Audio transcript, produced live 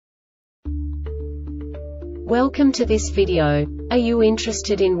Welcome to this video. Are you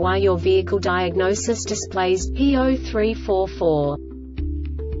interested in why your vehicle diagnosis displays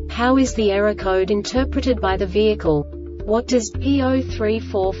P0344? How is the error code interpreted by the vehicle? What does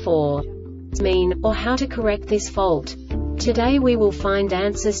P0344 mean, or how to correct this fault? Today we will find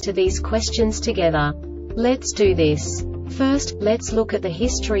answers to these questions together. Let's do this. First, let's look at the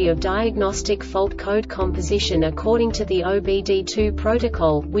history of diagnostic fault code composition according to the OBD2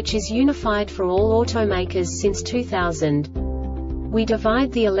 protocol, which is unified for all automakers since 2000. We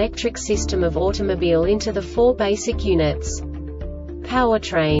divide the electric system of automobile into the four basic units: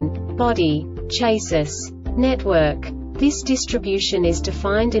 powertrain, body, chassis, network. This distribution is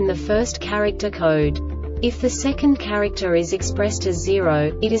defined in the first character code. If the second character is expressed as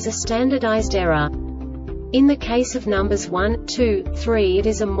 0, it is a standardized error. In the case of numbers 1, 2, 3, it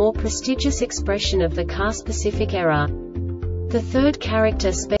is a more prestigious expression of the car-specific error. The third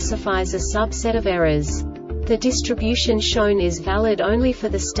character specifies a subset of errors. The distribution shown is valid only for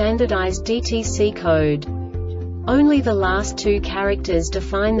the standardized DTC code. Only the last two characters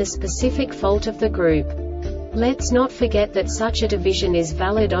define the specific fault of the group. Let's not forget that such a division is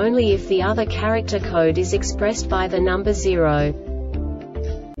valid only if the other character code is expressed by the number 0.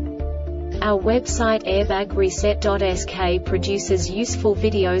 Our website airbagreset.sk produces useful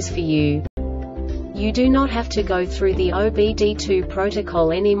videos for you. You do not have to go through the OBD2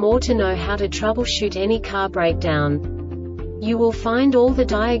 protocol anymore to know how to troubleshoot any car breakdown. You will find all the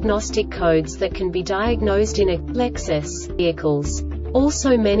diagnostic codes that can be diagnosed in a Lexus vehicles.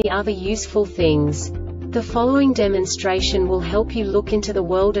 Also many other useful things. The following demonstration will help you look into the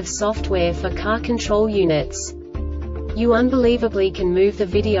world of software for car control units. You unbelievably can move the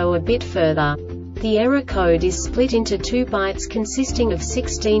video a bit further. The error code is split into 2 bytes consisting of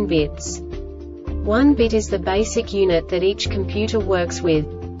 16 bits. 1 bit is the basic unit that each computer works with.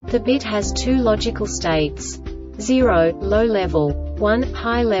 The bit has 2 logical states: 0, low level, 1,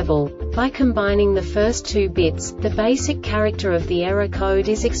 high level. By combining the first 2 bits, the basic character of the error code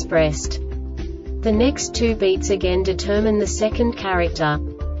is expressed. The next 2 beats again determine the second character.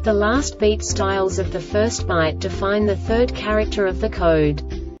 The last beat styles of the first byte define the third character of the code.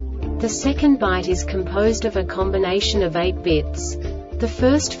 The second byte is composed of a combination of 8 bits. The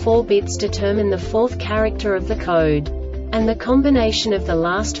first 4 bits determine the fourth character of the code. And the combination of the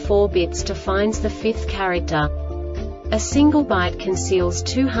last 4 bits defines the fifth character. A single byte conceals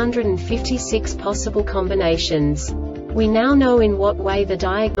 256 possible combinations. We now know in what way the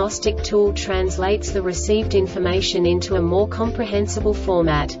diagnostic tool translates the received information into a more comprehensible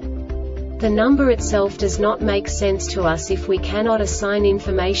format. The number itself does not make sense to us if we cannot assign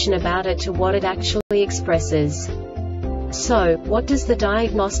information about it to what it actually expresses. So, what does the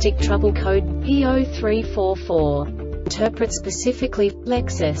diagnostic trouble code P0344 interpret specifically for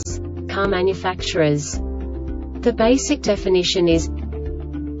Lexus car manufacturers? The basic definition is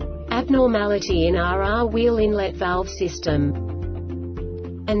abnormality in s.r.o.the wheel inlet valve system.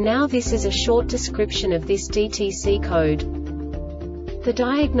 And now this is a short description of this DTC code. The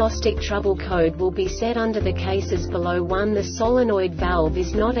diagnostic trouble code will be set under the cases below. 1. The solenoid valve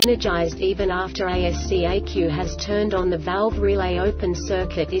is not energized even after ASC-ECU has turned on. The valve relay open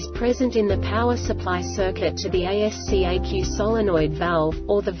circuit is present in the power supply circuit to the ASC-ECU solenoid valve,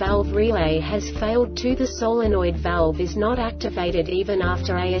 or the valve relay has failed. 2. The solenoid valve is not activated even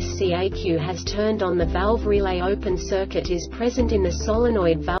after ASC-ECU has turned on. The valve relay open circuit is present in the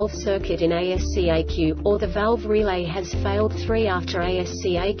solenoid valve circuit in ASC-ECU, or the valve relay has failed. 3. After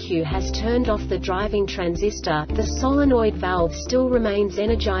ASC-ECU has turned off the driving transistor, the solenoid valve still remains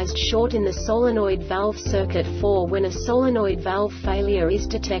energized. Short in the solenoid valve circuit. 4. When a solenoid valve failure is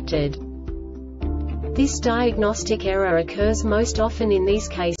detected. This diagnostic error occurs most often in these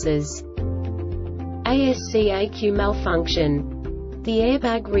cases: ASC-ECU malfunction. The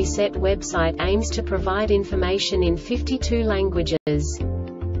Airbag Reset website aims to provide information in 52 languages.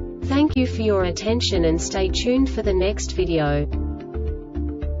 Thank you for your attention and stay tuned for the next video.